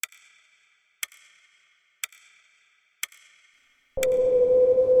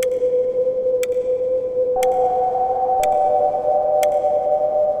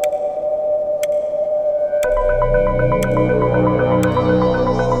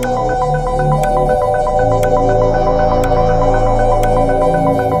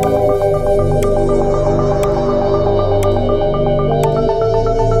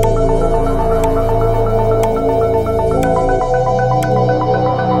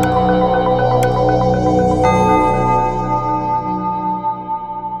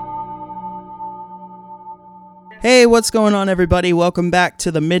What's going on, everybody? Welcome back to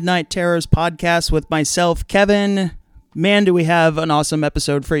the Midnight Terrors podcast with myself, Kevin. Man, do we have an awesome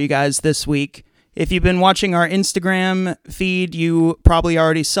episode for you guys this week. If you've been watching our Instagram feed, you probably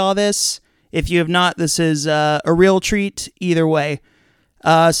already saw this. If you have not, this is a real treat either way.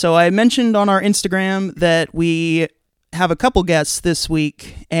 So I mentioned on our Instagram that we have a couple guests this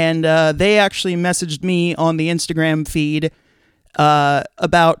week, and they actually messaged me on the Instagram feed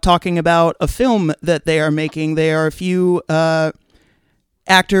about talking about a film that they are making. They are a few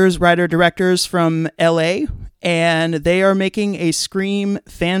actors, writer-directors from LA, and they are making a Scream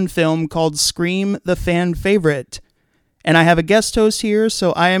fan film called Scream the Fan Favorite. And I have a guest host here,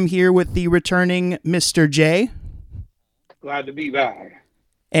 so I am here with the returning Mr. J. Glad to be back.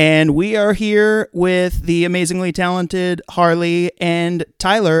 And we are here with the amazingly talented Harley and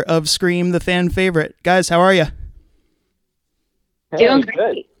Tyler of Scream the Fan Favorite. Guys, how are you? Hey, doing great.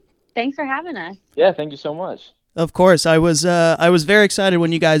 Good. Thanks for having us. Yeah, thank you so much. Of course, I was very excited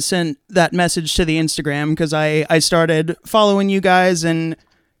when you guys sent that message to the Instagram, because I started following you guys and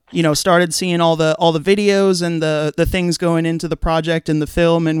started seeing all the videos and the things going into the project and the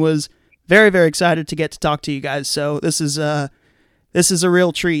film, and was very, very excited to get to talk to you guys. So this is a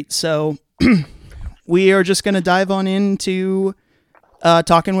real treat. So we are just going to dive on into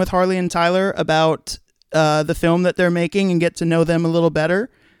talking with Harley and Tyler about the film that they're making and get to know them a little better,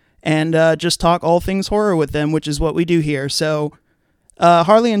 and just talk all things horror with them, which is what we do here. So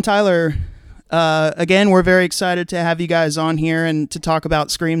Harley and Tyler, again, we're very excited to have you guys on here and to talk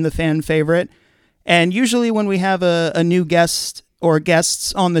about Scream the Fan Favorite. And usually when we have a new guest or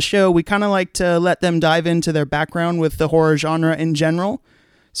guests on the show, we kind of like to let them dive into their background with the horror genre in general.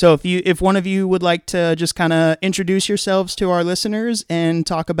 So if one of you would like to just kind of introduce yourselves to our listeners and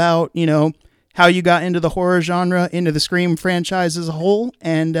talk about, how you got into the horror genre, into the Scream franchise as a whole,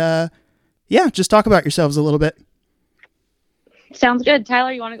 and just talk about yourselves a little bit. Sounds good.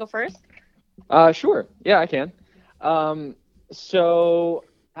 Tyler, you want to go first? Sure. Yeah, I can. So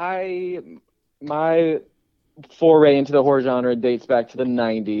my foray into the horror genre dates back to the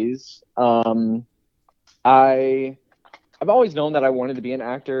 90s. I've always known that I wanted to be an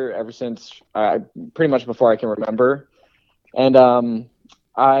actor ever since pretty much before I can remember. And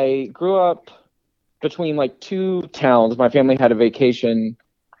I grew up between like two towns. My family had a vacation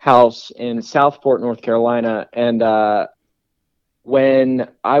house in Southport, North Carolina. And when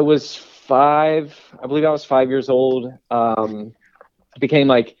I was 5, I believe I was 5 years old, it became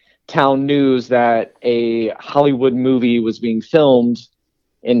like town news that a Hollywood movie was being filmed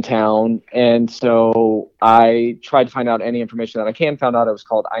in town. And so I tried to find out any information that I can. Found out it was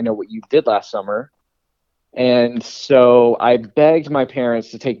called I Know What You Did Last Summer. And so I begged my parents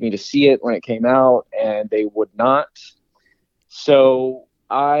to take me to see it when it came out, and they would not. So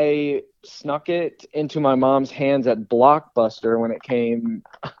I snuck it into my mom's hands at Blockbuster when it came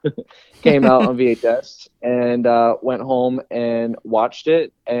out on VHS, and went home and watched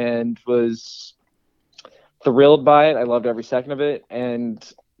it and was thrilled by it. I loved every second of it. And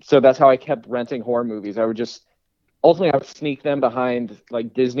so that's how I kept renting horror movies. I would sneak them behind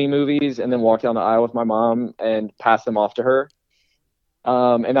like Disney movies and then walk down the aisle with my mom and pass them off to her.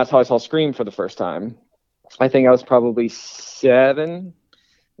 And that's how I saw Scream for the first time. I think I was probably 7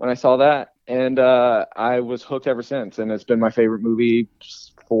 when I saw that. And I was hooked ever since. And it's been my favorite movie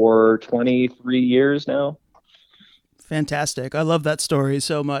for 23 years now. Fantastic. I love that story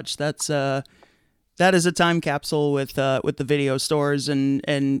so much. That is a time capsule with the video stores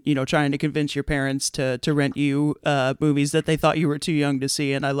and trying to convince your parents to rent you movies that they thought you were too young to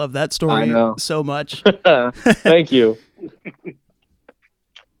see, and I love that story so much. Thank you.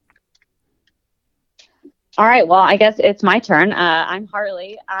 All right, well, I guess it's my turn. I'm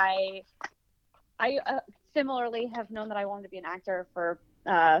Harley. I similarly have known that I wanted to be an actor for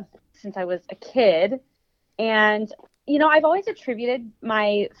since I was a kid, and I've always attributed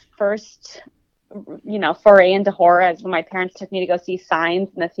my first foray into horror as when my parents took me to go see Signs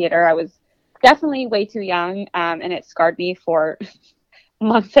in the theater. I was definitely way too young, and it scarred me for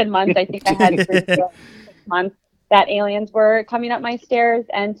months and months. I think I had 6 months that aliens were coming up my stairs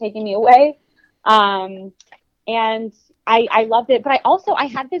and taking me away. And I loved it. But I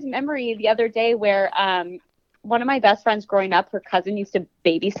had this memory the other day where one of my best friends growing up, her cousin used to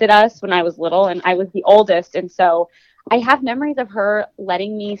babysit us when I was little, and I was the oldest. And so I have memories of her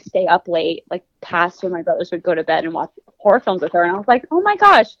letting me stay up late, like past when my brothers would go to bed and watch horror films with her. And I was like, oh my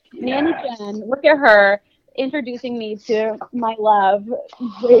gosh, yes. Nanny Jen, look at her introducing me to my love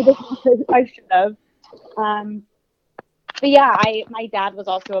way before I should have. But yeah, my dad was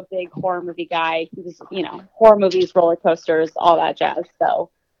also a big horror movie guy. He was, horror movies, roller coasters, all that jazz. So,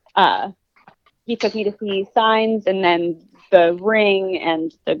 he took me to see Signs and then The Ring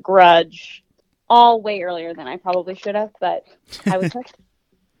and The Grudge, all way earlier than I probably should have, but I was hooked.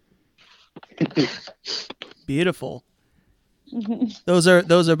 Beautiful. Those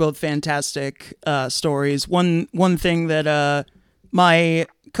are both fantastic stories. One thing that my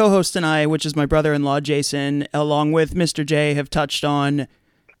co-host and I, which is my brother-in-law Jason, along with Mr. J, have touched on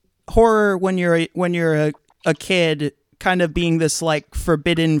horror when you're a kid, kind of being this like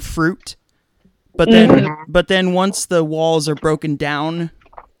forbidden fruit, but then once the walls are broken down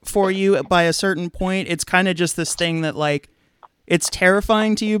for you by a certain point, it's kind of just this thing that like it's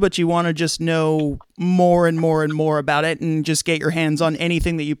terrifying to you, but you want to just know more and more and more about it and just get your hands on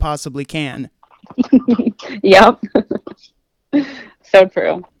anything that you possibly can. Yep. So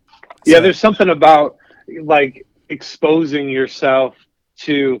true. Yeah, there's something about like exposing yourself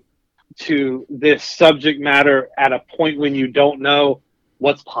to this subject matter at a point when you don't know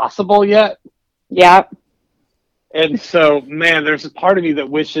what's possible yet. Yeah. And so, man, there's a part of me that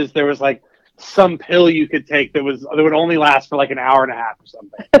wishes there was like some pill you could take that would only last for like an hour and a half or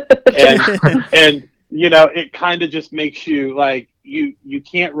something. And you know, it kind of just makes you like you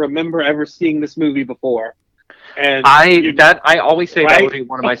can't remember ever seeing this movie before. And I always say right? that would be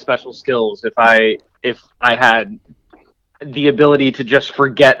one of my special skills if I had the ability to just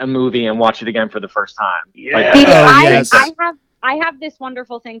forget a movie and watch it again for the first time. Yeah. Like, See, yes. I have this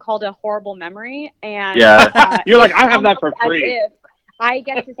wonderful thing called a horrible memory, and You're like, I have that for free. If I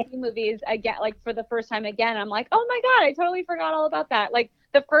get to see movies again, like for the first time again, I'm like, oh my god, I totally forgot all about that. Like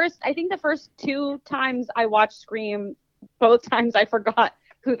I think the first 2 times I watched Scream, both times I forgot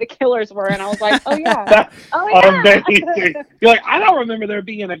who the killers were, and I was like, oh yeah, oh yeah. Amazing. You're like, I don't remember there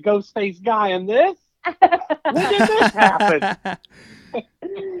being a ghost face guy in this. When did this happen?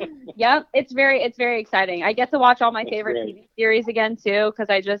 Yep, it's very exciting. I get to watch all my favorite TV series again too, because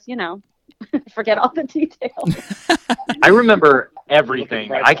I just, forget all the details. I remember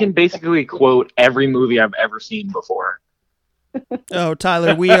everything. I can basically quote every movie I've ever seen before. Oh,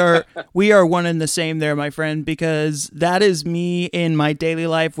 Tyler, we are one and the same there, my friend, because that is me in my daily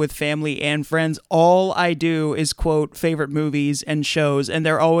life with family and friends. All I do is quote favorite movies and shows, and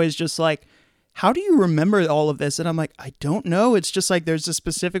they're always just like, how do you remember all of this? And I'm like, I don't know. It's just like there's a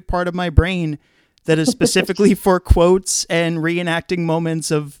specific part of my brain that is specifically for quotes and reenacting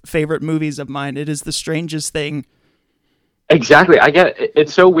moments of favorite movies of mine. It is the strangest thing. Exactly. I get it.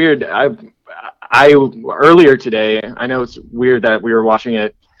 It's so weird. I earlier today, I know it's weird that we were watching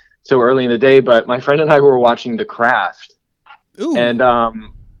it so early in the day, but my friend and I were watching The Craft. Ooh. And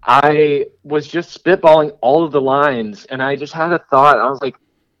I was just spitballing all of the lines, and I just had a thought. I was like,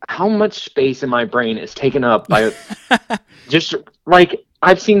 how much space in my brain is taken up by just like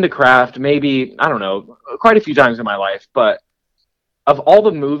I've seen The Craft maybe, I don't know, quite a few times in my life, but of all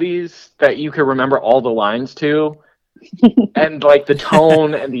the movies that you can remember all the lines to, and like the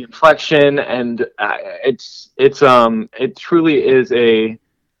tone and the inflection, and it truly is a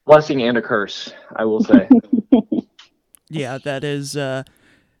blessing and a curse, I will say. Yeah, that is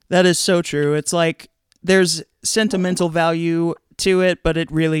so true. It's like there's sentimental value to it, but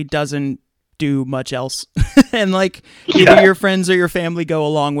it really doesn't do much else. And like either your friends or your family go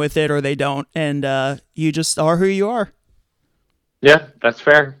along with it or they don't, and you just are who you are. Yeah, that's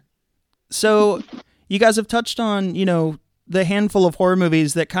fair. So you guys have touched on, the handful of horror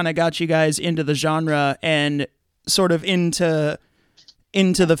movies that kind of got you guys into the genre and sort of into the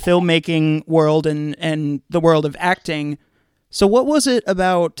filmmaking world and the world of acting. So what was it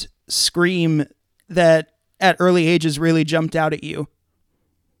about Scream that at early ages really jumped out at you?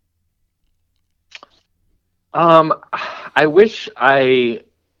 I wish I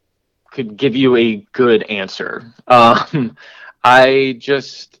could give you a good answer. I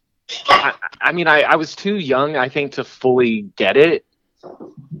was too young, I think, to fully get it,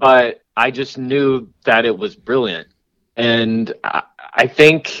 but I just knew that it was brilliant. And I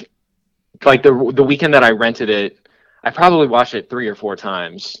think, like, the weekend that I rented it, I probably watched it 3 or 4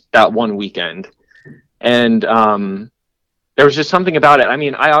 times that one weekend. And there was just something about it. I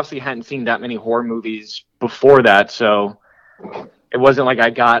mean, I obviously hadn't seen that many horror movies before that, so it wasn't like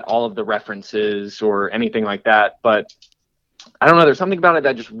I got all of the references or anything like that. But I don't know, there's something about it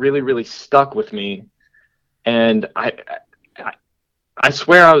that just really, really stuck with me. And I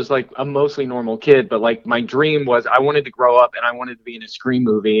swear I was like a mostly normal kid, but like my dream was I wanted to grow up and I wanted to be in a Scream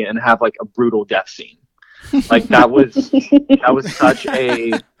movie and have like a brutal death scene. Like that was such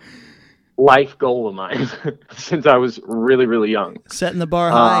a life goal of mine since I was really, really young. Setting the bar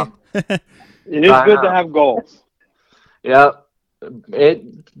high. It is good to have goals. Yeah,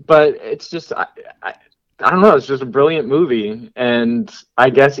 but it's just I don't know, it's just a brilliant movie. And I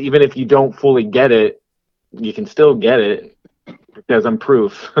guess even if you don't fully get it, you can still get it because I'm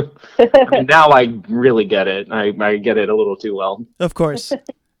proof. I mean, now I really get it. I get it a little too well. Of course.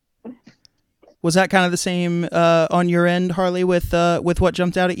 Was that kind of the same on your end, Harley, with what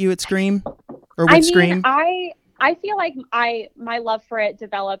jumped out at you at Scream? Or with Scream? I feel like my love for it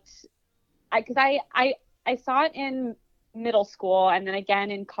developed because I saw it in middle school and then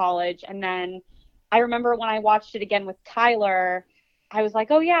again in college, and then I remember when I watched it again with Tyler, I was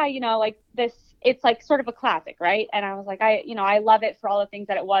like, oh yeah, like this, it's like sort of a classic, right? And I was like, I love it for all the things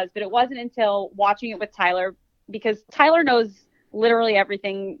that it was, but it wasn't until watching it with Tyler, because Tyler knows literally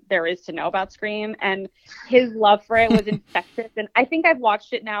everything there is to know about Scream, and his love for it was infectious. And I think I've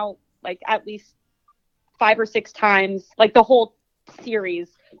watched it now like at least 5 or 6 times, like the whole series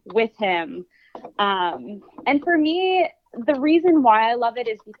with him. And for me, the reason why I love it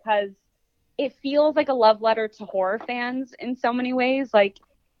is because it feels like a love letter to horror fans in so many ways. Like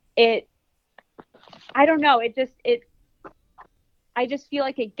I don't know, I just feel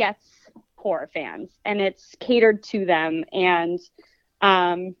like it gets horror fans and it's catered to them. And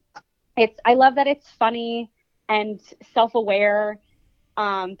I love that it's funny and self-aware,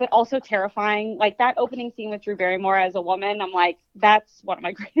 but also terrifying. Like that opening scene with Drew Barrymore as a woman, I'm like, that's one of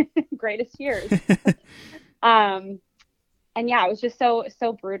my greatest fears. And yeah, it was just so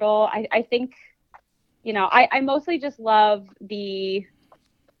brutal. I think, I mostly just love the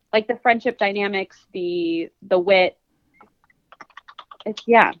friendship dynamics, the wit.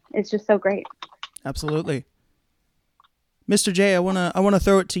 It's just so great. Absolutely. Mr. J, I wanna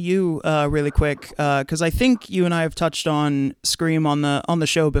throw it to you really quick, because I think you and I have touched on Scream on the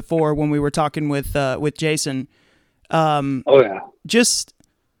show before when we were talking with Jason. Oh yeah. Just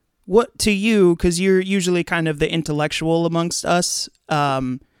what to you, because you're usually kind of the intellectual amongst us.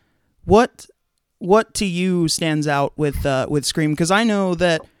 What to you stands out with Scream? Because I know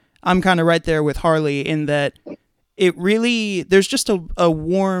that I'm kind of right there with Harley in that it really, there's just a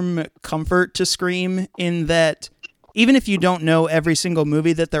warm comfort to Scream in that even if you don't know every single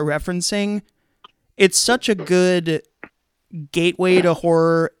movie that they're referencing, it's such a good gateway to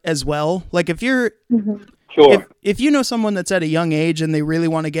horror as well. Like if you're, Sure. if you know someone that's at a young age and they really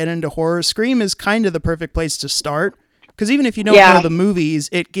want to get into horror, Scream is kind of the perfect place to start. Because even if you don't know the movies,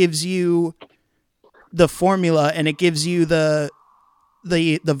 it gives you the formula and it gives you the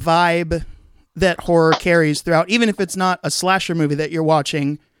vibe that horror carries throughout. Even if it's not a slasher movie that you're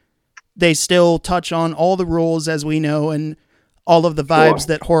watching, they still touch on all the rules as we know and all of the vibes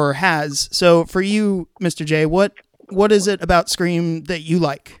that horror has. So for you, Mr. J, what is it about Scream that you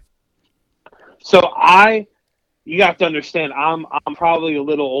like? So you have to understand, I'm probably a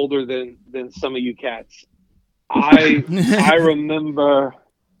little older than some of you cats. I remember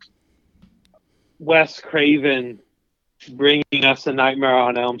Wes Craven bringing us A Nightmare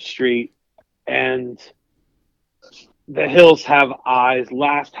on Elm Street and The Hills Have Eyes,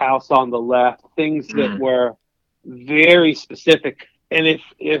 Last House on the Left, things that were very specific. And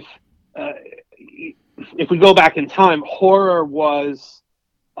if we go back in time, horror was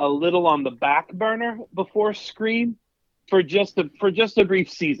a little on the back burner before Scream for just a brief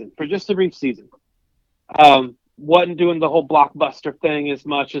season. Wasn't doing the whole blockbuster thing as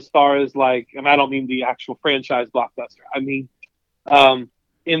much as far as like, and I don't mean the actual franchise blockbuster. I mean,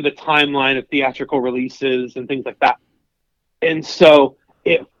 in the timeline of theatrical releases and things like that. And so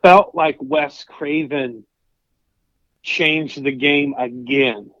it felt like Wes Craven changed the game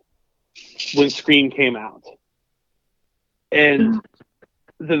again when Scream came out. And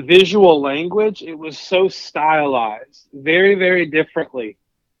the visual language, it was so stylized, very, very differently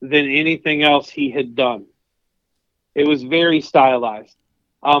than anything else he had done. It was very stylized.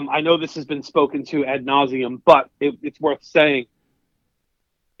 I know this has been spoken to ad nauseum, but it's worth saying.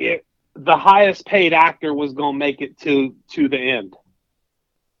 The highest paid actor was going to make it to the end.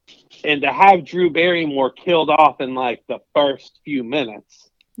 And to have Drew Barrymore killed off in like the first few minutes.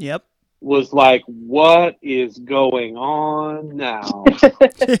 Yep. Was like, what is going on now?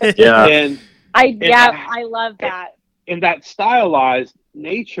 Yeah. I love that. And that stylized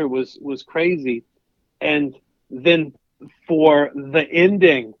nature was crazy. And then for the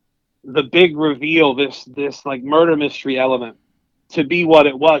ending, the big reveal, this like murder mystery element to be what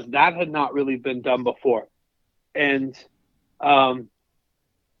it was, that had not really been done before. And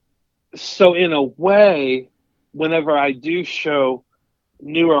so in a way, whenever I do show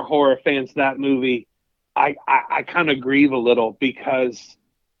newer horror fans that movie, I kind of grieve a little because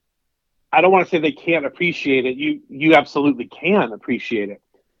I don't want to say they can't appreciate it. You absolutely can appreciate it.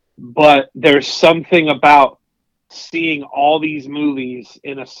 But there's something about seeing all these movies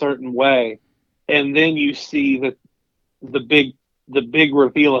in a certain way and then you see the big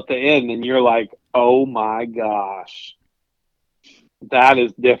reveal at the end, and you're like, oh my gosh, that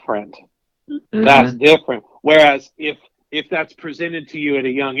is different. Mm-hmm. That's different. Whereas if that's presented to you at a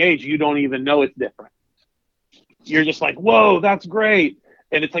young age, you don't even know it's different. You're just like, whoa, that's great.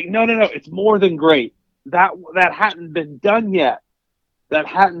 And it's like, no, it's more than great. That hadn't been done yet. That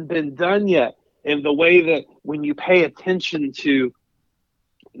hadn't been done yet. And the way that when you pay attention to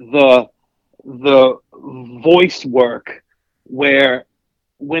the voice work, where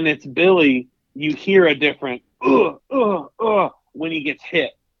when it's Billy, you hear a different when he gets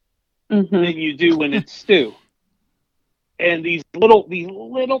hit than you do when it's Stu. And these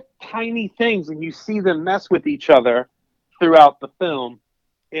little tiny things, and you see them mess with each other throughout the film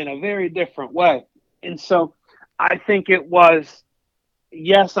in a very different way. And so I think it was,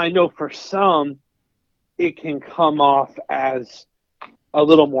 yes, I know for some it can come off as a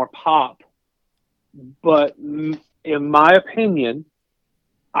little more pop, but in my opinion,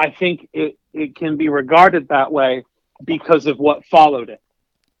 I think it can be regarded that way because of what followed it,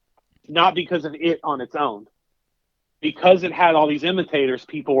 not because of it on its own. Because it had all these imitators,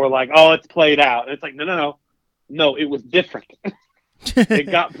 people were like, oh, it's played out. And it's like, no, it was different.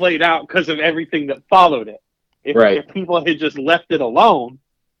 It got played out because of everything that followed it. If people had just left it alone,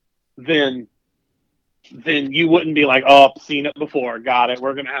 then you wouldn't be like, oh, I've seen it before, got it,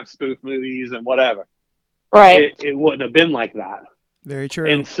 we're going to have spoof movies and whatever. Right. It wouldn't have been like that. Very true.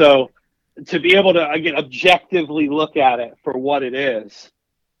 And so to be able to, again, objectively look at it for what it is,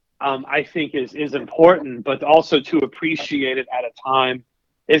 I think is important, but also to appreciate it at a time.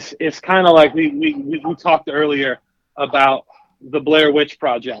 It's kind of like we talked earlier about the Blair Witch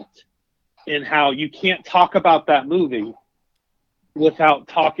Project and how you can't talk about that movie without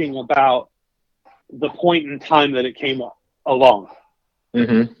talking about the point in time that it came along.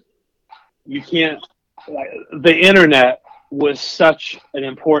 Mm-hmm. You can't. The internet was such an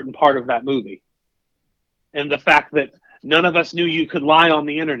important part of that movie, and the fact that none of us knew you could lie on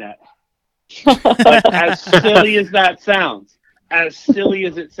the internet. Like, as silly as that sounds, as silly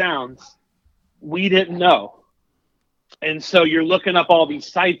as it sounds, we didn't know. And so you're looking up all these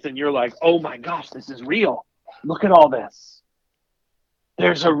sites and you're like, oh my gosh, this is real. Look at all this.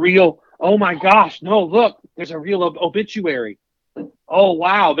 There's a real, oh my gosh, no, look, there's a real obituary. Oh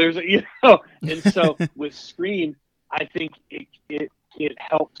wow, there's a, and so with Scream, I think it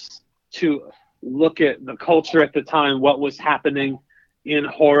helps to look at the culture at the time, what was happening in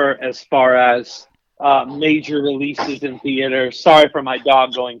horror as far as major releases in theaters. Sorry for my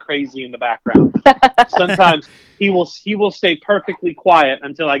dog going crazy in the background. Sometimes he will stay perfectly quiet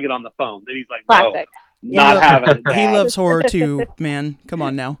until I get on the phone. Then he's like, classic. No, not having it. He loves horror too, man. Come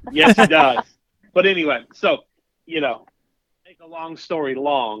on now. Yes, he does. But anyway, so, make a long story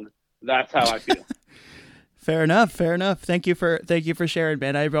long, that's how I feel. Fair enough. Thank you for sharing,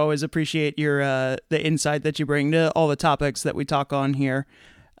 man. I always appreciate your the insight that you bring to all the topics that we talk on here.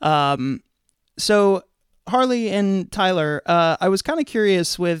 So Harley and Tyler, I was kind of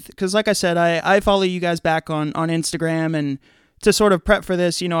curious because like I said, I follow you guys back on Instagram, and to sort of prep for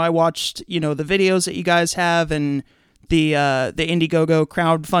this, I watched, the videos that you guys have and the Indiegogo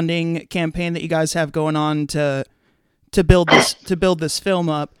crowdfunding campaign that you guys have going on to build this film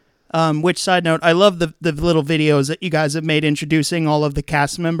up. Which, side note, I love the little videos that you guys have made introducing all of the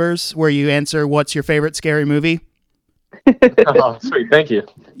cast members where you answer what's your favorite scary movie. Oh, sweet. Thank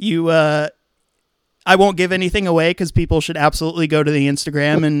you. I won't give anything away because people should absolutely go to the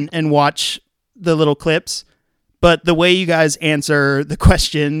Instagram and watch the little clips. But the way you guys answer the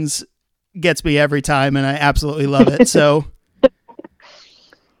questions gets me every time, and I absolutely love it. So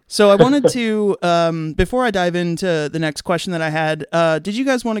I wanted to, before I dive into the next question that I had, did you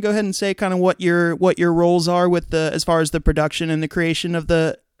guys want to go ahead and say kind of what your roles are with as far as the production and the creation of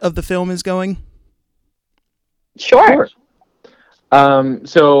the film is going? Sure.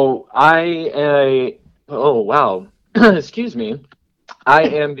 So oh wow, excuse me. I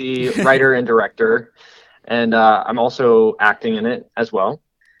am the writer and director, and I'm also acting in it as well,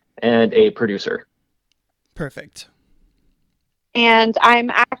 and a producer. Perfect. And I'm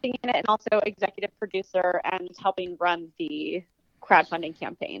acting in it and also executive producer and helping run the crowdfunding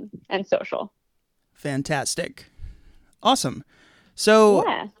campaign and social. Fantastic. Awesome. So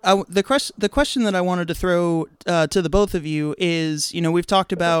yeah. the question that I wanted to throw to the both of you is, we've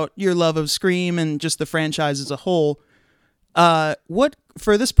talked about your love of Scream and just the franchise as a whole. What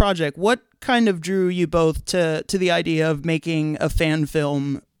for this project, what kind of drew you both to the idea of making a fan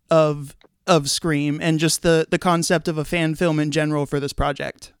film of Scream and just the concept of a fan film in general for this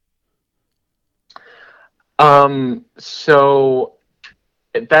project? So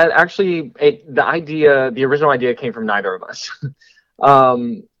that actually, the original idea came from neither of us.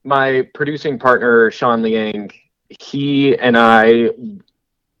 My producing partner, Sean Liang, he and I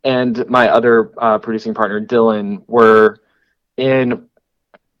and my other producing partner, Dylan, were in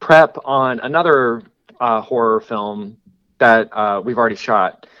prep on another horror film that we've already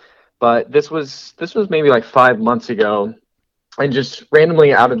shot. But this was maybe like 5 months ago, and just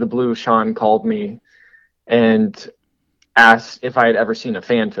randomly out of the blue, Sean called me and asked if I had ever seen a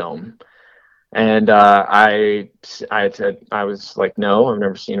fan film. And I had said, I was like, no, I've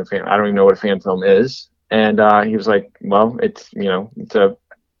never seen a fan. I don't even know what a fan film is. And he was like, well, it's a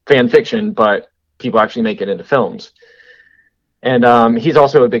fan fiction, but people actually make it into films. And he's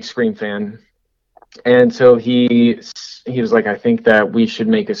also a big Scream fan. And so he was like, I think that we should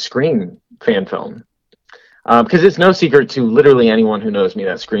make a Scream fan film. Because it's no secret to literally anyone who knows me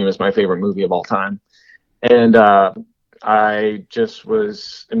that Scream is my favorite movie of all time. And I just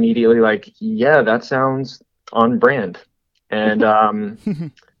was immediately like, yeah, that sounds on brand. And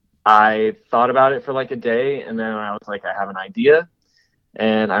I thought about it for like a day, and then I was like, I have an idea.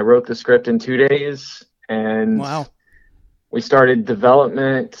 And I wrote the script in 2 days, and Wow. We started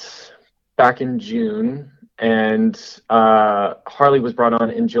development back in June, and Harley was brought on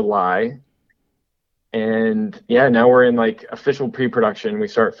in July. And yeah, now we're in like official pre-production. We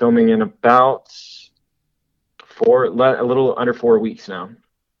start filming in about a little under 4 weeks now.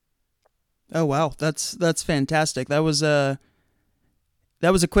 Oh wow, that's fantastic. That was a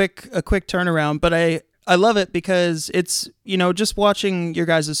quick turnaround, but I love it because it's, just watching your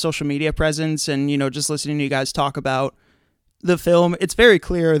guys' social media presence and, just listening to you guys talk about the film, it's very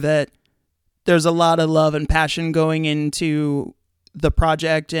clear that there's a lot of love and passion going into the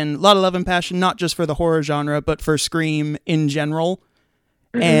project, and a lot of love and passion, not just for the horror genre, but for Scream in general.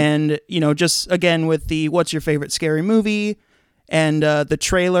 Mm-hmm. And, just again, with the, what's your favorite scary movie, and the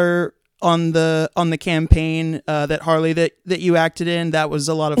trailer on the campaign that Harley, that you acted in, that was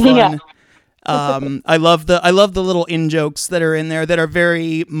a lot of fun. Yeah. I love the little in-jokes that are in there that are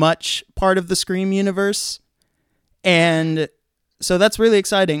very much part of the Scream universe. And so that's really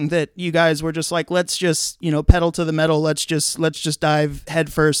exciting that you guys were just like, let's just, pedal to the metal. Let's just dive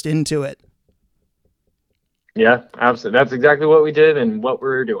headfirst into it. Yeah, absolutely. That's exactly what we did and what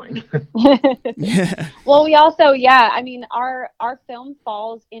we're doing. Yeah. Well, we also, I mean, our film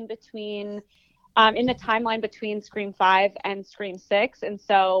falls in between, in the timeline between Scream 5 and Scream 6. And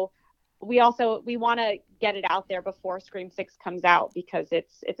so we want to get it out there before Scream 6 comes out, because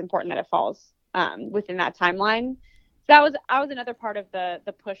it's important that it falls within that timeline. So that was another part of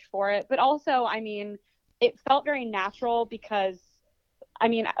the push for it. But also, I mean, it felt very natural because, I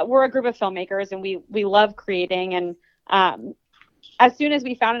mean, we're a group of filmmakers and we love creating. And as soon as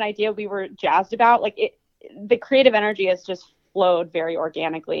we found an idea we were jazzed about, like the creative energy has just flowed very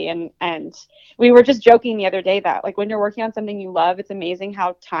organically. And we were just joking the other day that, like, when you're working on something you love, it's amazing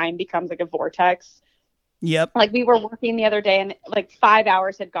how time becomes like a vortex. Yep. Like, we were working the other day and like 5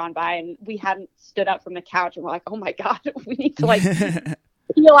 hours had gone by and we hadn't stood up from the couch, and we're like, oh my God, we need to like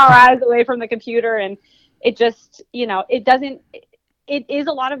peel our eyes away from the computer. And it just, it is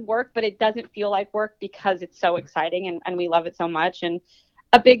a lot of work, but it doesn't feel like work because it's so exciting and we love it so much. And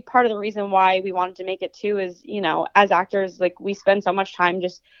a big part of the reason why we wanted to make it too is, as actors, like, we spend so much time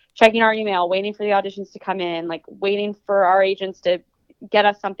just checking our email, waiting for the auditions to come in, like waiting for our agents to get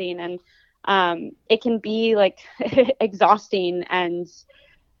us something. And it can be like exhausting and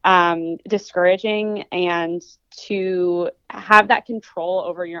discouraging, and to have that control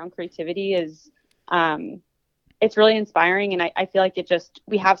over your own creativity is it's really inspiring. And I feel like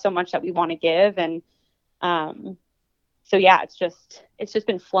we have so much that we want to give. And so yeah, it's just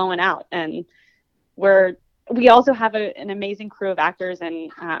been flowing out. And we also have an amazing crew of actors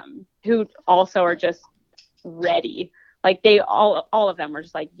and who also are just ready. Like, they all of them were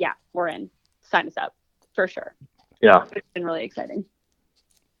just like, yeah, we're in. Sign us up for sure. Yeah, it's been really exciting.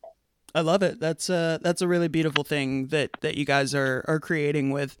 I love it. That's a really beautiful thing that you guys are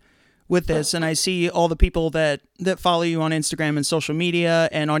creating with this. And I see all the people that follow you on Instagram and social media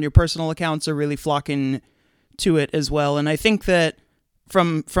and on your personal accounts are really flocking to it as well. And I think that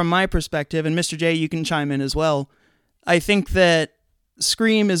from my perspective, and Mr. J, you can chime in as well, I think that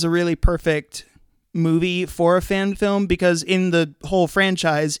Scream is a really perfect movie for a fan film, because in the whole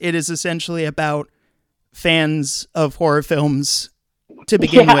franchise, it is essentially about fans of horror films to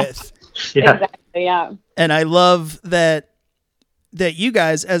begin with. Yeah. Exactly, yeah. And I love that you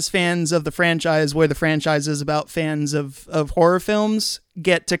guys, as fans of the franchise, where the franchise is about fans of horror films,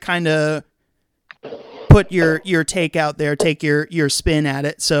 get to kind of put your take out there, take your spin at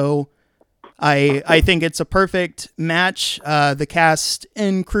it. So I think it's a perfect match. The cast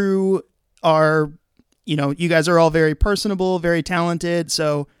and crew are, you guys are all very personable, very talented.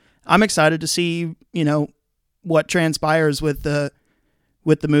 So I'm excited to see, what transpires with the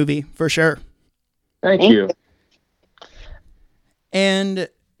movie for sure. Thank you. And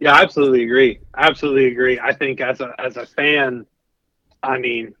yeah, I absolutely agree. I think as a fan, I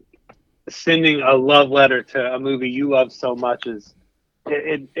mean, sending a love letter to a movie you love so much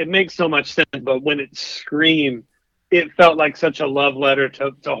it makes so much sense. But when it's Scream, it felt like such a love letter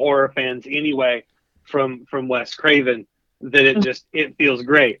to horror fans anyway from Wes Craven that it feels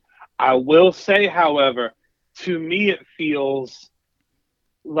great. I will say, however, to me it feels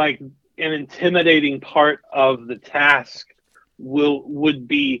like an intimidating part of the task would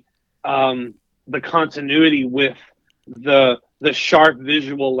be the continuity with the sharp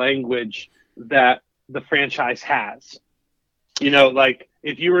visual language that the franchise has. Like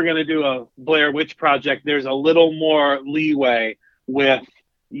if you were going to do a Blair Witch Project, there's a little more leeway with,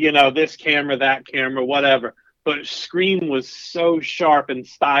 this camera, that camera, whatever. But Scream was so sharp and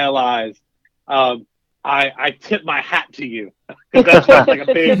stylized. I tip my hat to you, because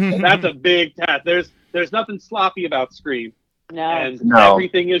that's a big task. There's nothing sloppy about Scream. No.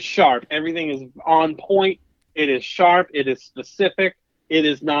 Everything is sharp. Everything is on point. It is sharp. It is specific. It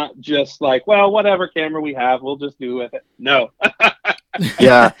is not just like, well, whatever camera we have, we'll just do with it. No.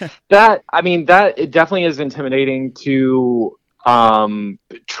 Yeah, that it definitely is intimidating to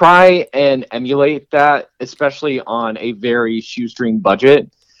try and emulate that, especially on a very shoestring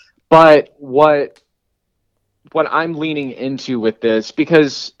budget. But what I'm leaning into with this,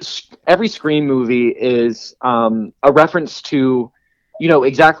 because every Scream movie is a reference to,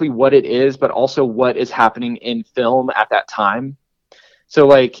 exactly what it is, but also what is happening in film at that time. So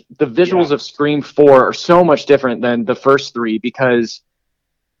like the visuals of Scream 4 are so much different than the first three, because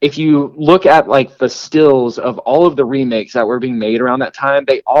if you look at like the stills of all of the remakes that were being made around that time,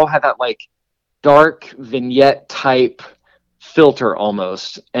 they all had that like dark vignette type filter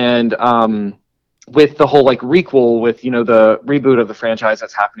almost. And with the whole like requel with, the reboot of the franchise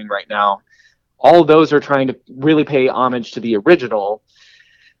that's happening right now, all of those are trying to really pay homage to the original.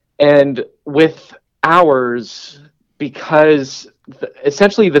 And with ours, because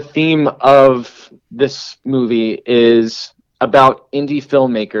essentially the theme of this movie is about indie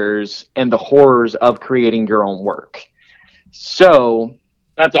filmmakers and the horrors of creating your own work. So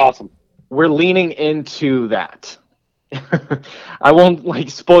that's awesome. We're leaning into that. I won't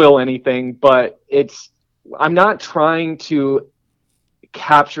like spoil anything, but I'm not trying to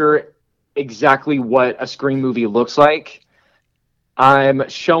capture exactly what a Scream movie looks like. I'm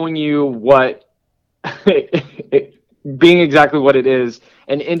showing you what being exactly what it is,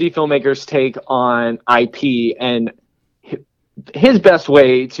 an indie filmmaker's take on IP and his best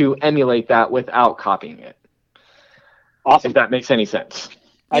way to emulate that without copying it. Awesome. If that makes any sense.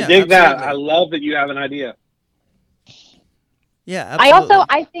 I dig that. I love that you have an idea. Yeah,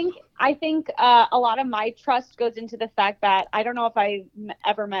 absolutely. I think a lot of my trust goes into the fact that I don't know if I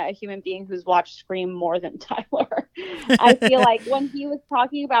ever met a human being who's watched Scream more than Tyler. I feel like when he was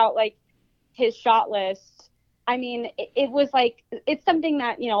talking about like his shot list, I mean, it was like, it's something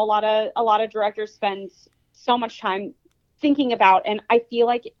that, a lot of directors spend so much time thinking about. And I feel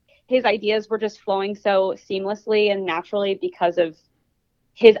like his ideas were just flowing so seamlessly and naturally because of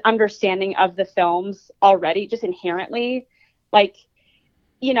his understanding of the films already, just inherently. Like,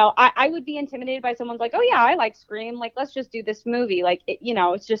 I would be intimidated by someone's like, oh yeah, I like Scream. Like, let's just do this movie. Like,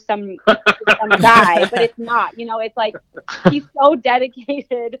 it's just some guy, but it's not, it's like, he's so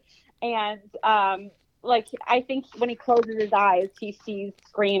dedicated. And, like, I think when he closes his eyes, he sees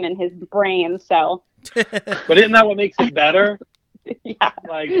Scream in his brain. So, but isn't that what makes it better? Yeah.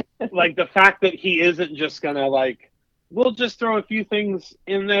 Like the fact that he isn't just gonna like, we'll just throw a few things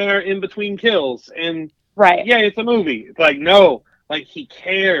in there in between kills and right. Yeah, it's a movie. It's like, no, like he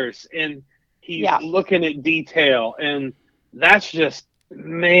cares and he's looking at detail, and that's just,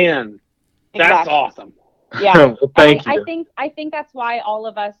 man, that's awesome. Yeah. Well, thank you. I think that's why all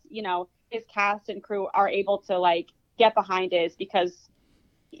of us, his cast and crew are able to like get behind it, is because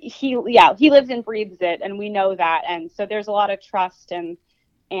he lives and breathes it, and we know that, and so there's a lot of trust and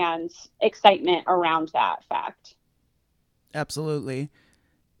excitement around that fact. Absolutely.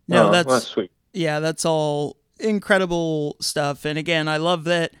 No, that's sweet. Yeah, that's all incredible stuff. And again, I love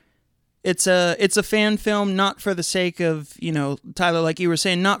that it's a fan film, not for the sake of, Tyler, like you were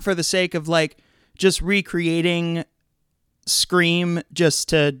saying, not for the sake of like just recreating Scream just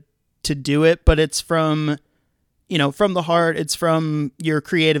to do it, but it's from the heart. It's from your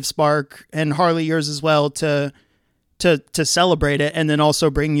creative spark, and Harley, yours as well, to to celebrate it, and then also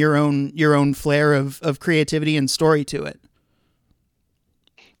bring your own flair of creativity and story to it.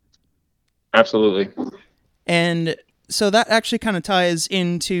 Absolutely. And so that actually kind of ties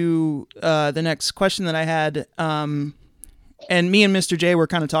into the next question that I had. And me and Mr. J were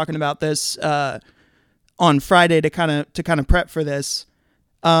kind of talking about this on Friday to kind of prep for this.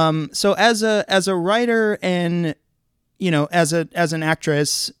 So as a writer and, you know, as an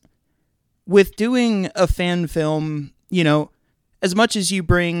actress, with doing a fan film, you know, as much as you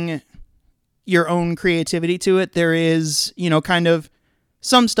bring your own creativity to it, there is, you know, kind of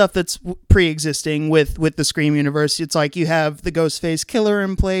some stuff that's pre-existing with the Scream universe. It's like you have the Ghostface killer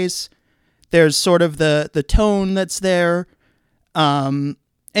in place. There's sort of the tone that's there. And,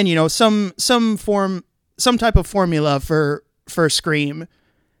 you know, some type of formula for Scream.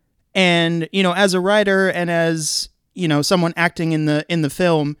 And, you know, as a writer and as, you know, someone acting in the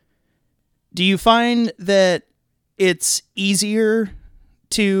film, do you find that it's easier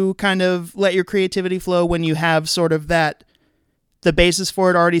to kind of let your creativity flow when you have sort of the basis for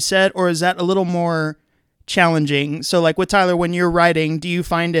it already set, or is that a little more challenging? So like with Tyler, when you're writing, do you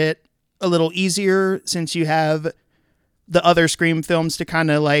find it a little easier since you have the other Scream films to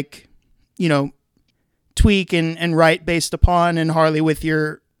kind of like, you know, tweak and write based upon? And Harley, with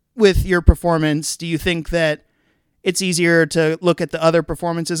your performance, do you think that it's easier to look at the other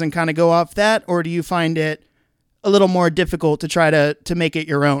performances and kind of go off that, or do you find it a little more difficult to try to make it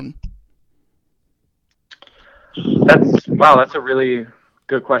your own? That's a really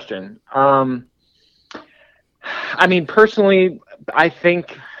good question. I mean, personally, I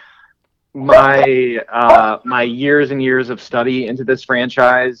think my years and years of study into this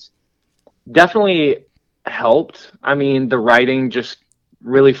franchise definitely helped. I mean, the writing just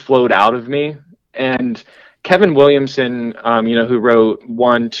really flowed out of me, and Kevin Williamson, you know, who wrote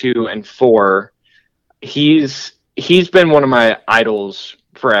 1, 2, and 4, he's been one of my idols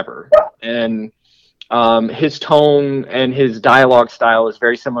forever, and his tone and his dialogue style is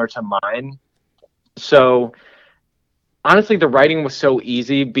very similar to mine. So honestly, the writing was so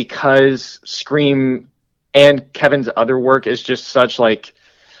easy because Scream and Kevin's other work is just such like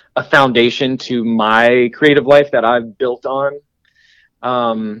a foundation to my creative life that I've built on.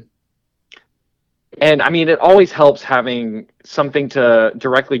 And I mean, it always helps having something to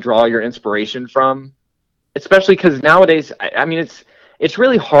directly draw your inspiration from, especially because nowadays, I mean, it's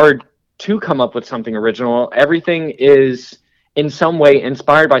really hard to come up with something original. Everything is in some way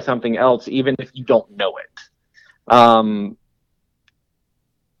inspired by something else, even if you don't know it.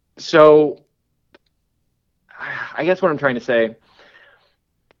 So I guess what I'm trying to say,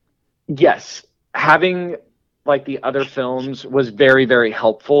 yes, having like the other films was very, very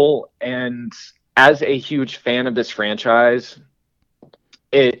helpful. And as a huge fan of this franchise,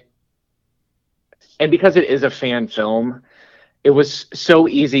 and because it is a fan film, it was so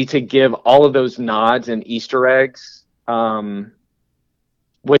easy to give all of those nods and Easter eggs,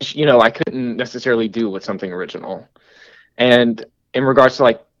 which, you know, I couldn't necessarily do with something original. And in regards to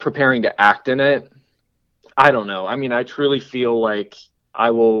like preparing to act in it, I don't know. I mean, I truly feel like I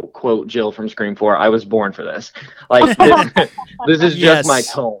will quote Jill from Scream 4, I was born for this. Like, this is just my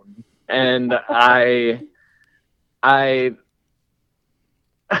tone. And I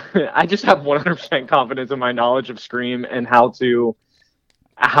just have 100% confidence in my knowledge of Scream and how to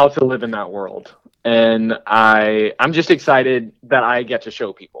live in that world. And I'm just excited that I get to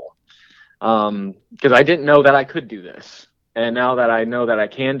show people, because I didn't know that I could do this. And now that I know that I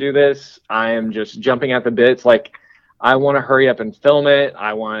can do this, I am just jumping at the bits. Like, I want to hurry up and film it.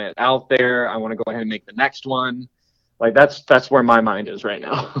 I want it out there. I want to go ahead and make the next one. Like, that's where my mind is right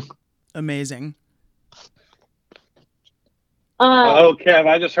now. Amazing. Oh, Kev,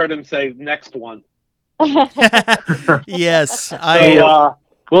 I just heard him say next one. Yes.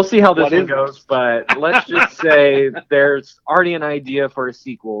 We'll see how this one goes, but let's just say there's already an idea for a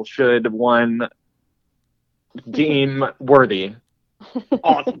sequel should one deem worthy.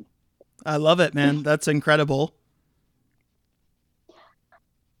 Awesome. I love it, man. That's incredible.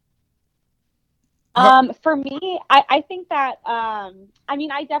 For me, I think that, I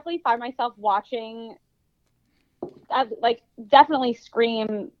mean, I definitely find myself watching, definitely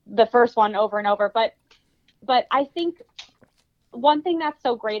Scream, the first one, over and over. But I think one thing that's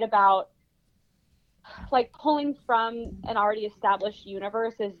so great about, like, pulling from an already established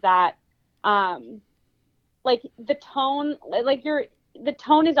universe is that, like, the tone, like, the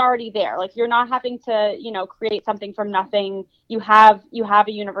tone is already there. Like, you're not having to, you know, create something from nothing. You have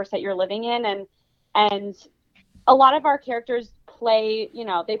a universe that you're living in, and a lot of our characters play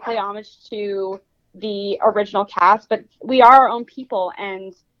homage to the original cast, but we are our own people.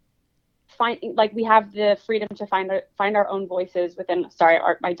 And we have the freedom to find our own voices within. Sorry,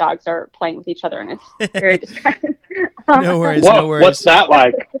 my dogs are playing with each other and it's very distracting. No worries, Whoa, no worries. what's that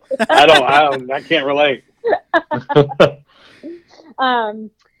like? I can't relate.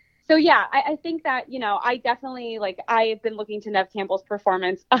 So yeah, I think that, I definitely, I've been looking to Nev Campbell's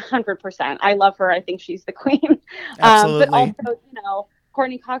performance 100%. I love her. I think she's the queen. Absolutely. But also,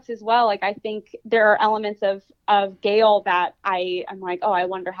 Courtney Cox as well. I think there are elements of Gail that I'm like, oh, I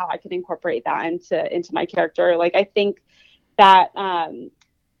wonder how I could incorporate that into my character. I think that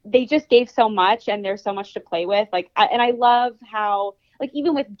they just gave so much and there's so much to play with. And I love how,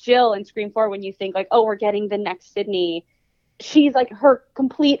 even with Jill in Scream 4, when you think oh, we're getting the next Sydney, she's her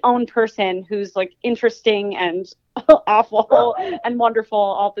complete own person who's interesting and awful and wonderful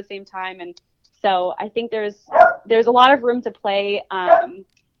all at the same time. And so I think there's a lot of room to play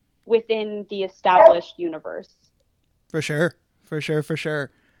within the established universe. For sure.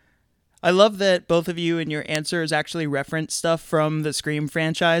 I love that both of you in your answers actually reference stuff from the Scream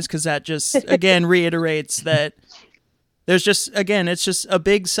franchise, because that just, again, reiterates that there's just, again, it's just a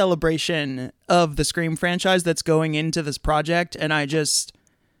big celebration of the Scream franchise that's going into this project. And I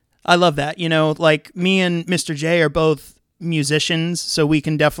love that. Me and Mr. J are both musicians, so we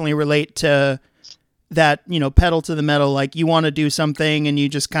can definitely relate to that, pedal to the metal. You want to do something and you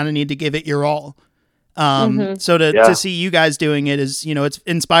just kind of need to give it your all. So to see you guys doing it is, it's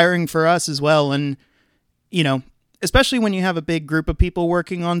inspiring for us as well. And, especially when you have a big group of people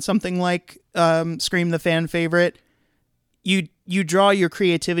working on something like Scream the fan favorite, you draw your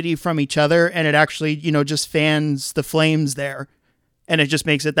creativity from each other, and it actually, just fans the flames there. And it just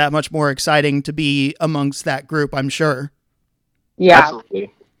makes it that much more exciting to be amongst that group, I'm sure. Yeah.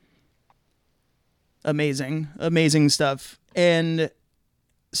 Absolutely. Amazing stuff. And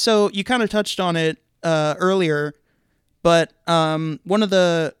so you kind of touched on it earlier, but one of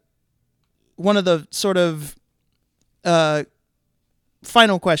the sort of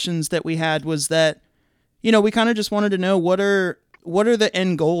final questions that we had was that, we kind of just wanted to know what are the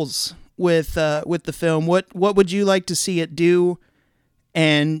end goals with the film? What would you like to see it do?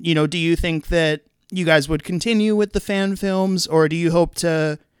 And, do you think that you guys would continue with the fan films, or do you hope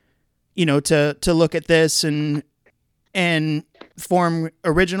to look at this and form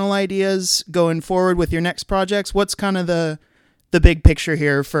original ideas going forward with your next projects? What's kind of the big picture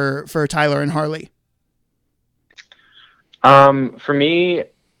here for Tyler and Harley? For me,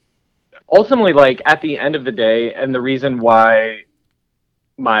 ultimately, at the end of the day, and the reason why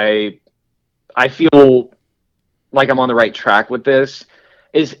I feel like I'm on the right track with this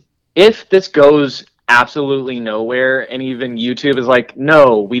is, if this goes absolutely nowhere and even YouTube is like,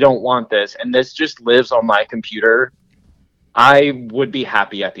 no, we don't want this, and this just lives on my computer, I would be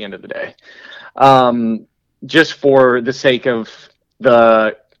happy at the end of the day. Just for the sake of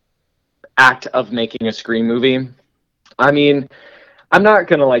the act of making a Scream movie. I mean, I'm not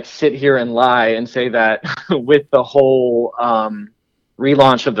going to sit here and lie and say that with the whole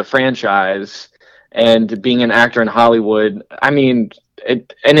relaunch of the franchise and being an actor in Hollywood, I mean,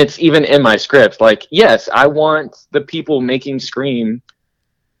 and it's even in my script, yes, I want the people making Scream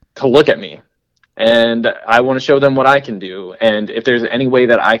to look at me, and I want to show them what I can do. And if there's any way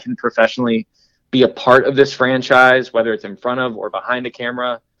that I can professionally be a part of this franchise, whether it's in front of or behind the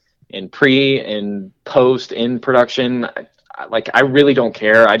camera, in pre, in post, in production, I really don't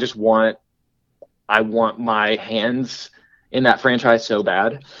care. I want my hands in that franchise so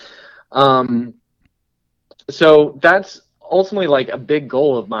bad. So that's ultimately a big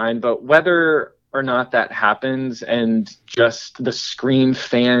goal of mine, but whether or not that happens and just the Scream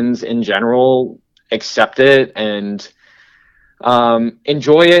fans in general accept it and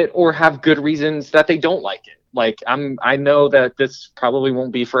enjoy it, or have good reasons that they don't like it. I know that this probably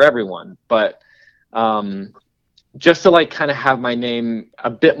won't be for everyone, but just to kind of have my name a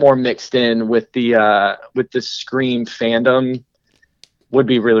bit more mixed in with the Scream fandom would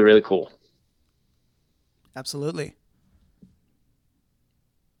be really, really cool. Absolutely.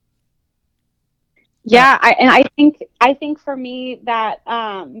 Yeah, I think for me that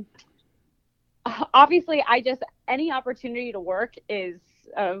obviously any opportunity to work is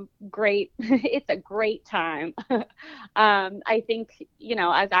great. It's a great time. I think,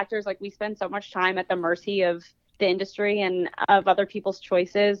 as actors, we spend so much time at the mercy of the industry and of other people's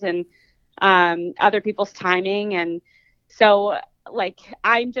choices and other people's timing. And so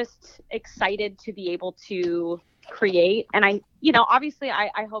I'm just excited to be able to create. And obviously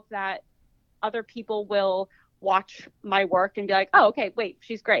I hope that other people will watch my work and be like, oh, okay, wait,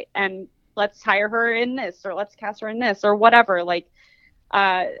 she's great, and let's hire her in this, or let's cast her in this, or whatever.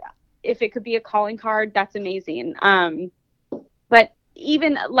 If it could be a calling card, that's amazing. But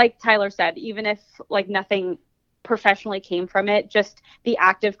even like Tyler said, even if like nothing professionally came from it, just the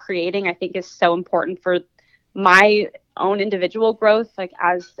act of creating, I think, is so important for my own individual growth, like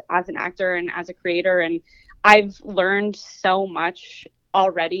as an actor and as a creator. And I've learned so much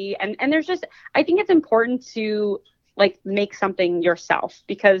already. And there's just, I think it's important to like make something yourself,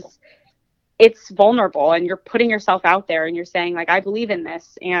 because it's vulnerable and you're putting yourself out there and you're saying like, I believe in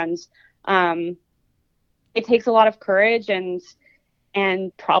this. And it takes a lot of courage and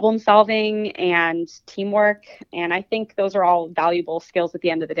problem solving and teamwork. And I think those are all valuable skills at the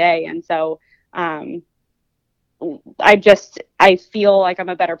end of the day. And so I feel like I'm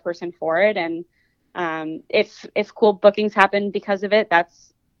a better person for it. And if cool bookings happen because of it,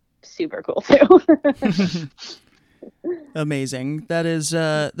 that's super cool too. Amazing. That is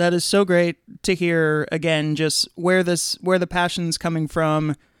so great to hear. Again, just where the passion's coming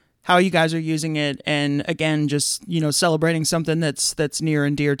from, how you guys are using it, and again, just, you know, celebrating something that's near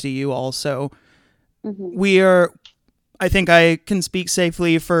and dear to you all. So I think I can speak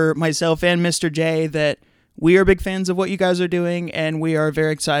safely for myself and Mr. J that we are big fans of what you guys are doing, and we are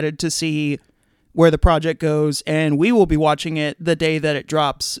very excited to see where the project goes, and we will be watching it the day that it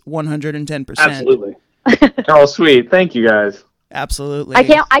drops 110%. Absolutely. Oh, sweet. Thank you, guys. Absolutely.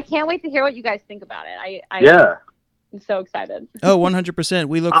 I can't wait to hear what you guys think about it. Yeah. I'm so excited. Oh, 100%.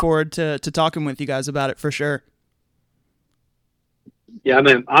 We look forward to talking with you guys about it for sure. Yeah,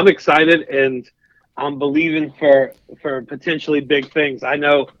 man, I'm excited and I'm believing for potentially big things. I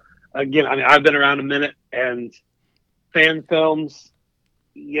know, again, I mean, I've been around a minute, and fan films,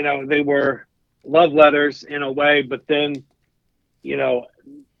 you know, they were love letters in a way, but then, you know,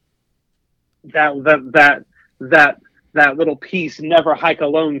 that little piece, Never Hike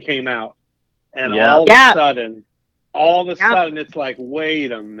Alone, came out, and all of a sudden it's like,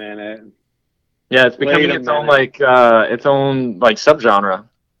 wait a minute. Yeah, it's becoming its own subgenre.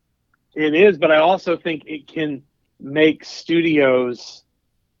 It is, but I also think it can make studios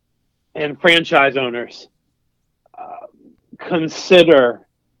and franchise owners consider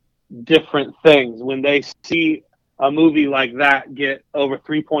different things when they see a movie like that get over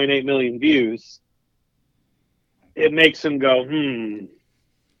 3.8 million views. It makes them go,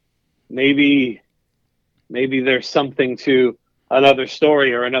 maybe there's something to another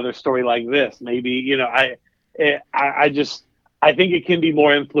story or another story like this. Maybe, you know, I think it can be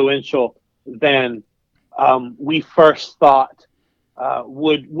more influential than we first thought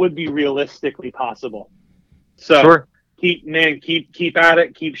would be realistically possible. So sure. keep at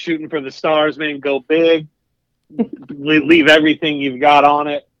it, keep shooting for the stars, man. Go big, leave everything you've got on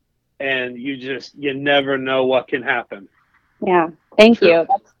it, and you never know what can happen. Yeah, thank you.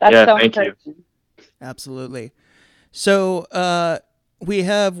 That's so encouraging. Absolutely. So we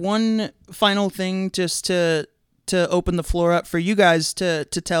have one final thing just to open the floor up for you guys to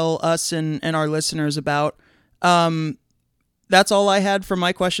tell us and our listeners about. That's all I had for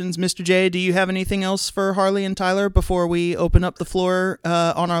my questions. Mr. J, do you have anything else for Harley and Tyler before we open up the floor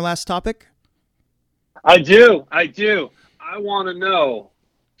on our last topic? I do. I want to know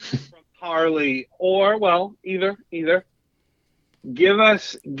from Harley, or either. Give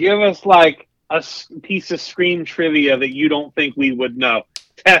us like a piece of Scream trivia that you don't think we would know.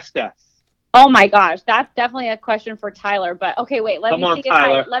 Test us. Oh my gosh, that's definitely a question for Tyler. But okay, wait. Let me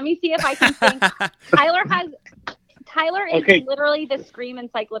see if I can think. Tyler is literally the Scream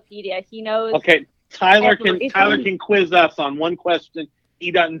encyclopedia. He knows. Okay, Tyler can quiz us on one question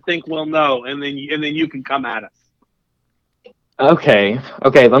he doesn't think we'll know, and then you can come at us. Okay.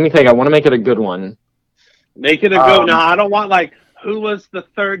 Let me think. I want to make it a good one. Make it a good. No, I don't want like who was the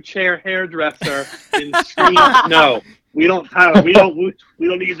third chair hairdresser in Scream. No, we don't. Tyler, we don't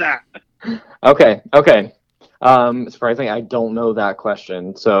need that. Okay. Surprisingly, I don't know that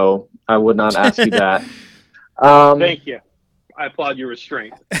question, so I would not ask you that. Thank you. I applaud your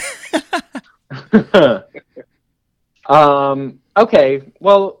restraint. Okay.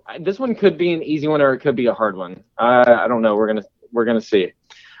 Well, this one could be an easy one, or it could be a hard one. I don't know. We're gonna see.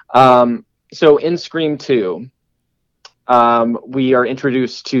 So in Scream 2, we are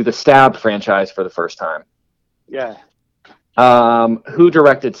introduced to the Stab franchise for the first time. Yeah. Who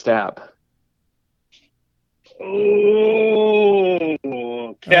directed Stab? Oh,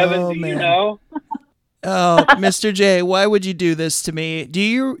 Kevin, do you know? Oh, Mr. J, why would you do this to me? Do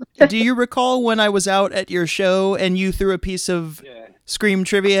you recall when I was out at your show and you threw a piece of Scream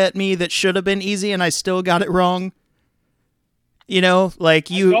trivia at me that should have been easy and I still got it wrong? You know, like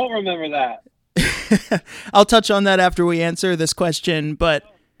you. I don't remember that. I'll touch on that after we answer this question, but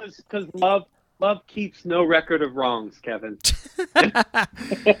because love keeps no record of wrongs, Kevin.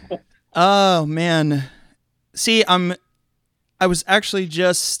 Oh man, see, I was actually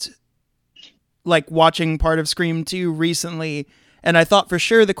just like watching part of Scream 2 recently, and I thought for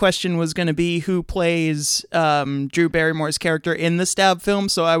sure the question was going to be who plays Drew Barrymore's character in the Stab film,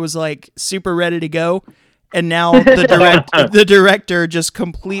 so I was like super ready to go. And now the director just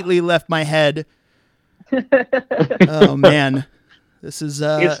completely left my head. Oh man, this is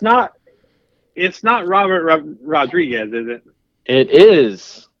It's not Robert Rodriguez, is it? It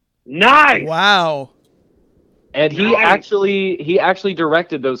is. Nice. wow. And he actually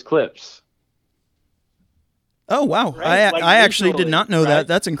directed those clips. Oh wow, Right, like I actually did visually, not know right? that.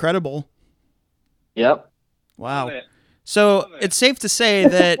 That's incredible. Yep. Wow. Love it. So Love it. it's safe to say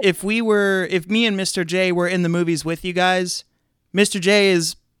that if me and Mr. J were in the movies with you guys, Mr. J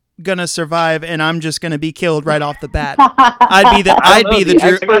is gonna survive, and I'm just gonna be killed right off the bat. I'd be the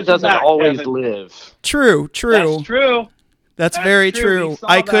Drew. expert doesn't Back, always Kevin. live. True. That's true. That's That's very true. true. We saw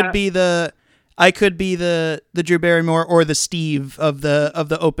I could that. be the Drew Barrymore or the Steve of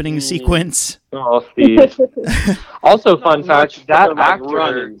the opening sequence. Oh, Steve. Also, fun fact: that actor,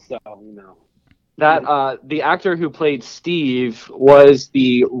 running, so you know. that the actor who played Steve was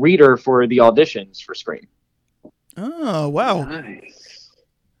the reader for the auditions for Scream. Oh wow. Nice.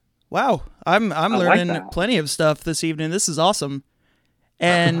 Wow. I'm like learning that. plenty of stuff this evening. This is awesome. I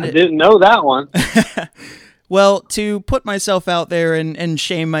And didn't know that one. well, to put myself out there and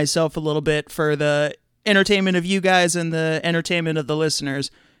shame myself a little bit for the entertainment of you guys and the entertainment of the listeners,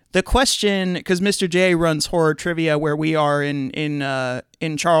 the question, because Mr. J runs horror trivia where we are in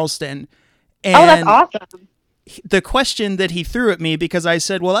Charleston, and Oh, that's awesome. the question that he threw at me, because I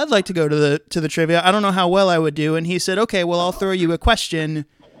said, well, I'd like to go to the trivia. I don't know how well I would do, and he said, okay, well, I'll throw you a question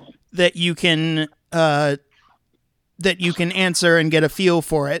that you can answer and get a feel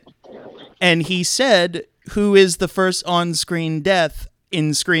for it. And he said, who is the first on-screen death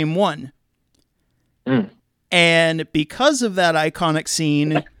in Scream 1? Mm. And because of that iconic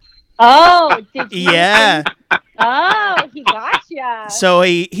scene, Oh, did you? yeah, Oh, he gotcha. so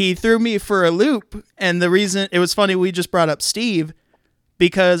he threw me for a loop. And the reason, it was funny, we just brought up Steve,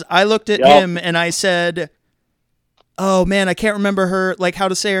 because I looked at Yep. him and I said, oh man, I can't remember her, like how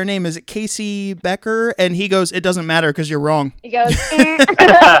to say her name. Is it Casey Becker? And he goes, it doesn't matter because you're wrong. He goes,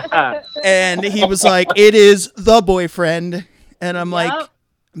 eh. And he was like, it is the boyfriend. And I'm like, Yep.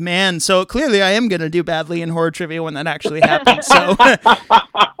 man, so clearly I am going to do badly in horror trivia when that actually happens. So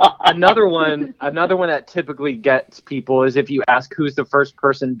Another one that typically gets people is if you ask who's the first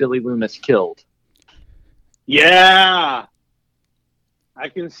person Billy Loomis killed. Yeah. I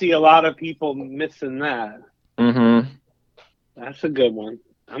can see a lot of people missing that. Mm-hmm. That's a good one.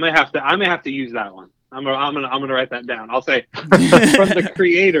 I may have to use that one. I'm gonna write that down. I'll say from the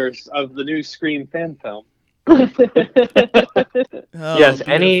creators of the new Scream fan film. oh, Yes,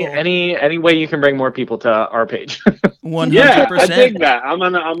 any beautiful. any way you can bring more people to our page. 100%. Yeah, I dig that. I'm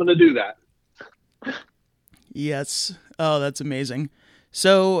gonna do that. Yes. Oh, that's amazing.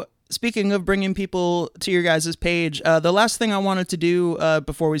 So, speaking of bringing people to your guys' page, the last thing I wanted to do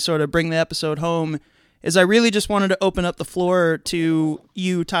before we sort of bring the episode home is I really just wanted to open up the floor to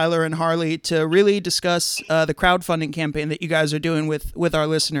you, Tyler and Harley, to really discuss the crowdfunding campaign that you guys are doing with our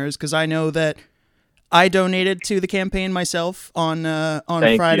listeners, because I know that I donated to the campaign myself on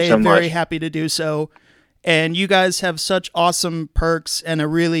Thank you Friday. so Very much. happy to do so. And you guys have such awesome perks and a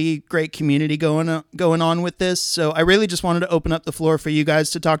really great community going on with this. So I really just wanted to open up the floor for you guys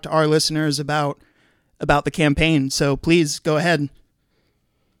to talk to our listeners about the campaign. So please go ahead.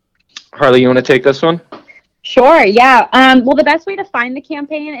 Harley, you want to take this one? Sure, yeah. Well, the best way to find the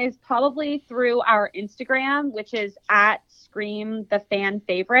campaign is probably through our Instagram, which is at Scream the Fan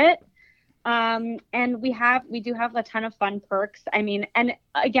Favorite. And we do have a ton of fun perks. I mean, and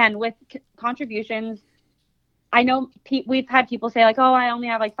again, with contributions, I know we've had people say like, oh, I only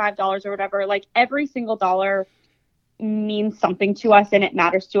have like $5 or whatever. Like every single dollar means something to us, and it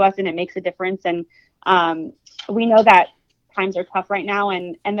matters to us, and it makes a difference. And we know that times are tough right now,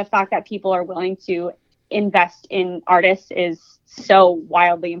 and the fact that people are willing to invest in artists is so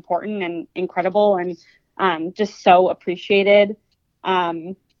wildly important and incredible, and just so appreciated.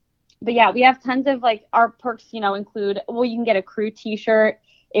 But yeah, we have tons of like our perks, include, well, you can get a crew t-shirt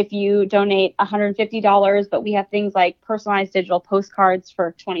if you donate $150, but we have things like personalized digital postcards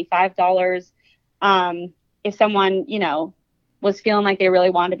for $25. If someone, was feeling like they really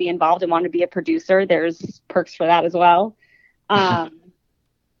wanted to be involved and wanted to be a producer, there's perks for that as well.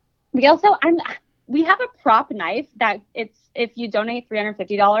 We have a prop knife that if you donate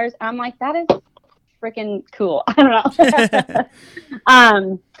 $350, I'm like, that is freaking cool. I don't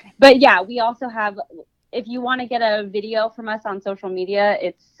know. But yeah, we also have, if you want to get a video from us on social media,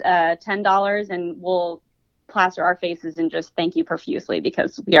 it's $10, and we'll plaster our faces and just thank you profusely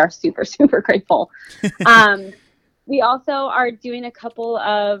because we are super, super grateful. We also are doing a couple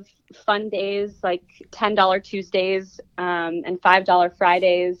of fun days, like $10 Tuesdays and $5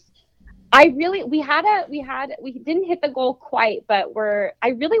 Fridays. We didn't hit the goal quite, but I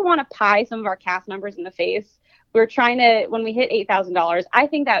really want to pie some of our cast members in the face. We're trying to, when we hit $8,000, I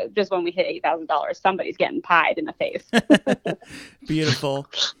think that just when we hit $8,000, somebody's getting pied in the face. Beautiful.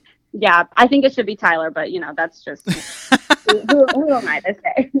 Yeah, I think it should be Tyler, but that's just who am I to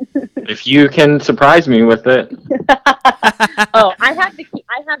say? If you can surprise me with it. Oh, I have the key.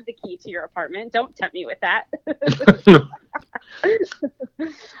 I have the key to your apartment. Don't tempt me with that.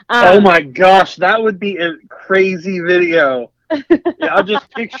 Oh my gosh, that would be a crazy video. Yeah, I'm just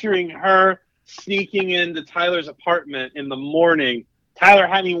picturing her sneaking into Tyler's apartment in the morning. Tyler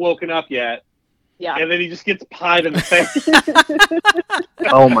hadn't even woken up yet. Yeah. And then he just gets pied in the face.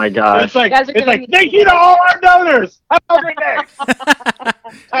 Oh my gosh. It's like thank you to all our donors. Have a great day.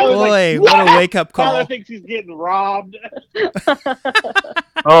 Boy, what a wake up call. Tyler thinks he's getting robbed.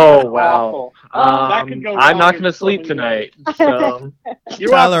 Oh wow. That could go I'm wrong not in going to so sleep many tonight. So.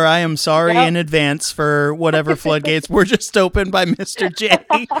 Tyler, I am sorry Yep. in advance for whatever floodgates were just opened by Mr. J.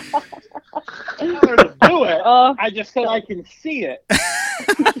 Tyler to do it. I just said I can see it. You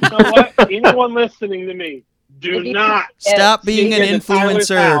know what? Anyone listening to me, do not Stop being sneak an into Tyler's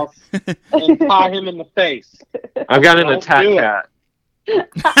influencer. house and pie him in the face. I've got an Don't attack do it. cat.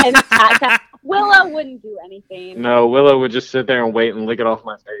 And Willow wouldn't do anything. No, Willow would just sit there and wait and lick it off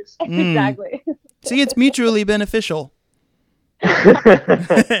my face. Exactly. See, it's mutually beneficial. Help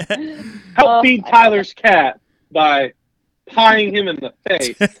feed Tyler's cat by pieing him in the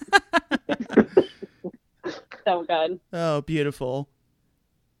face. So good. Oh, beautiful.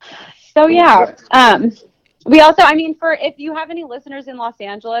 So yeah, we also, if you have any listeners in Los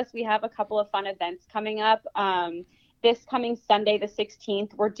Angeles, we have a couple of fun events coming up. This coming Sunday, the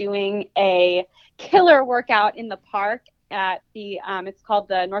 16th, we're doing a killer workout in the park at the, it's called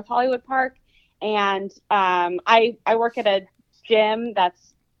the North Hollywood Park. And I work at a gym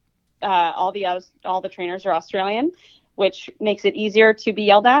that's all the trainers are Australian, which makes it easier to be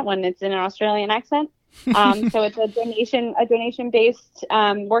yelled at when it's in an Australian accent. So it's a donation-based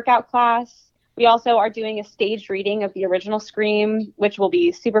workout class. We also are doing a staged reading of the original Scream, which will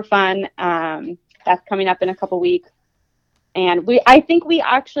be super fun. That's coming up in a couple weeks. And I think we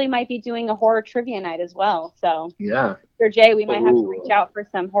actually might be doing a horror trivia night as well. So Yeah. for Jay, we might have to reach out for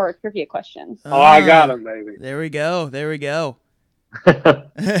some horror trivia questions. Oh, I got him, baby. There we go.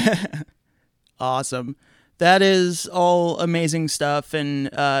 Awesome. That is all amazing stuff. And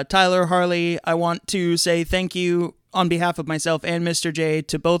Tyler, Harley, I want to say thank you on behalf of myself and Mr. J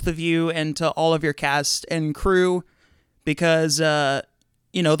to both of you and to all of your cast and crew because, the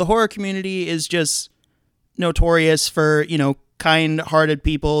horror community is just notorious for, kind-hearted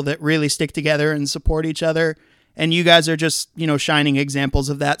people that really stick together and support each other. And you guys are just, shining examples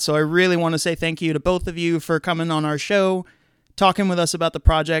of that. So I really want to say thank you to both of you for coming on our show, talking with us about the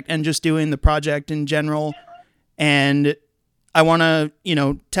project and just doing the project in general. And I want to,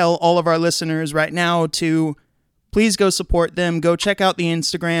 tell all of our listeners right now to please go support them. Go check out the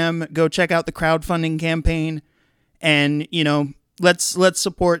Instagram. Go check out the crowdfunding campaign. And, let's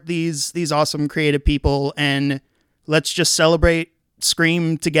support these awesome creative people. And let's just celebrate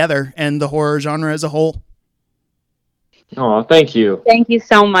Scream together and the horror genre as a whole. Oh, thank you. Thank you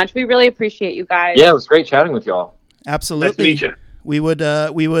so much. We really appreciate you guys. Yeah, it was great chatting with y'all. Absolutely. Nice to meet you.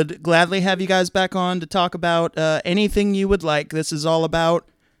 We would gladly have you guys back on to talk about anything you would like. This is all about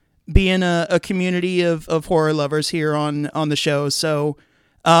being a community of horror lovers here on the show. So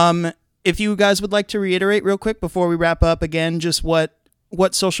if you guys would like to reiterate real quick before we wrap up again, just what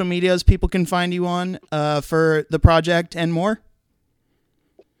social medias people can find you on for the project and more.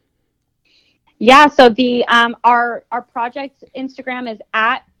 Yeah, so the our project Instagram is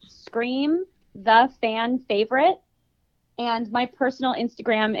at Scream the Fan Favorite. And my personal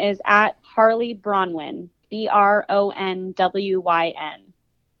Instagram is at Harley Bronwyn, BRONWYN.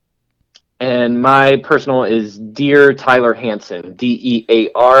 And my personal is Dear Tyler Hansen,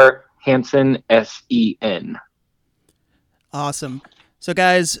 DEAR Hansen, SEN. Awesome. So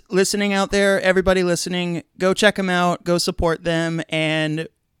guys, listening out there, everybody listening, go check them out, go support them. And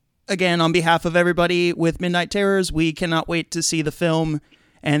again, on behalf of everybody with Midnight Terrors, we cannot wait to see the film.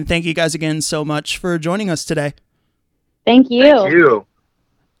 And thank you guys again so much for joining us today. Thank you. Thank you.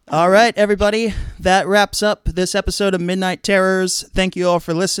 All right, everybody. That wraps up this episode of Midnight Terrors. Thank you all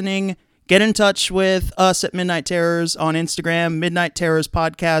for listening. Get in touch with us at Midnight Terrors on Instagram, Midnight Terrors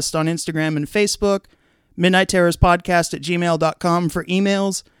Podcast on Instagram and Facebook, Midnight Terrors Podcast at gmail.com for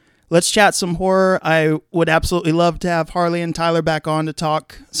emails. let's chat some horror. I would absolutely love to have Harley and Tyler back on to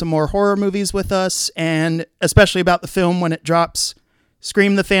talk some more horror movies with us, and especially about the film when it drops.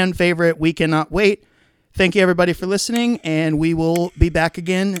 Scream, the fan favorite. We cannot wait. Thank you everybody for listening, and we will be back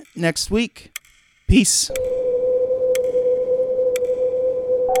again next week. Peace.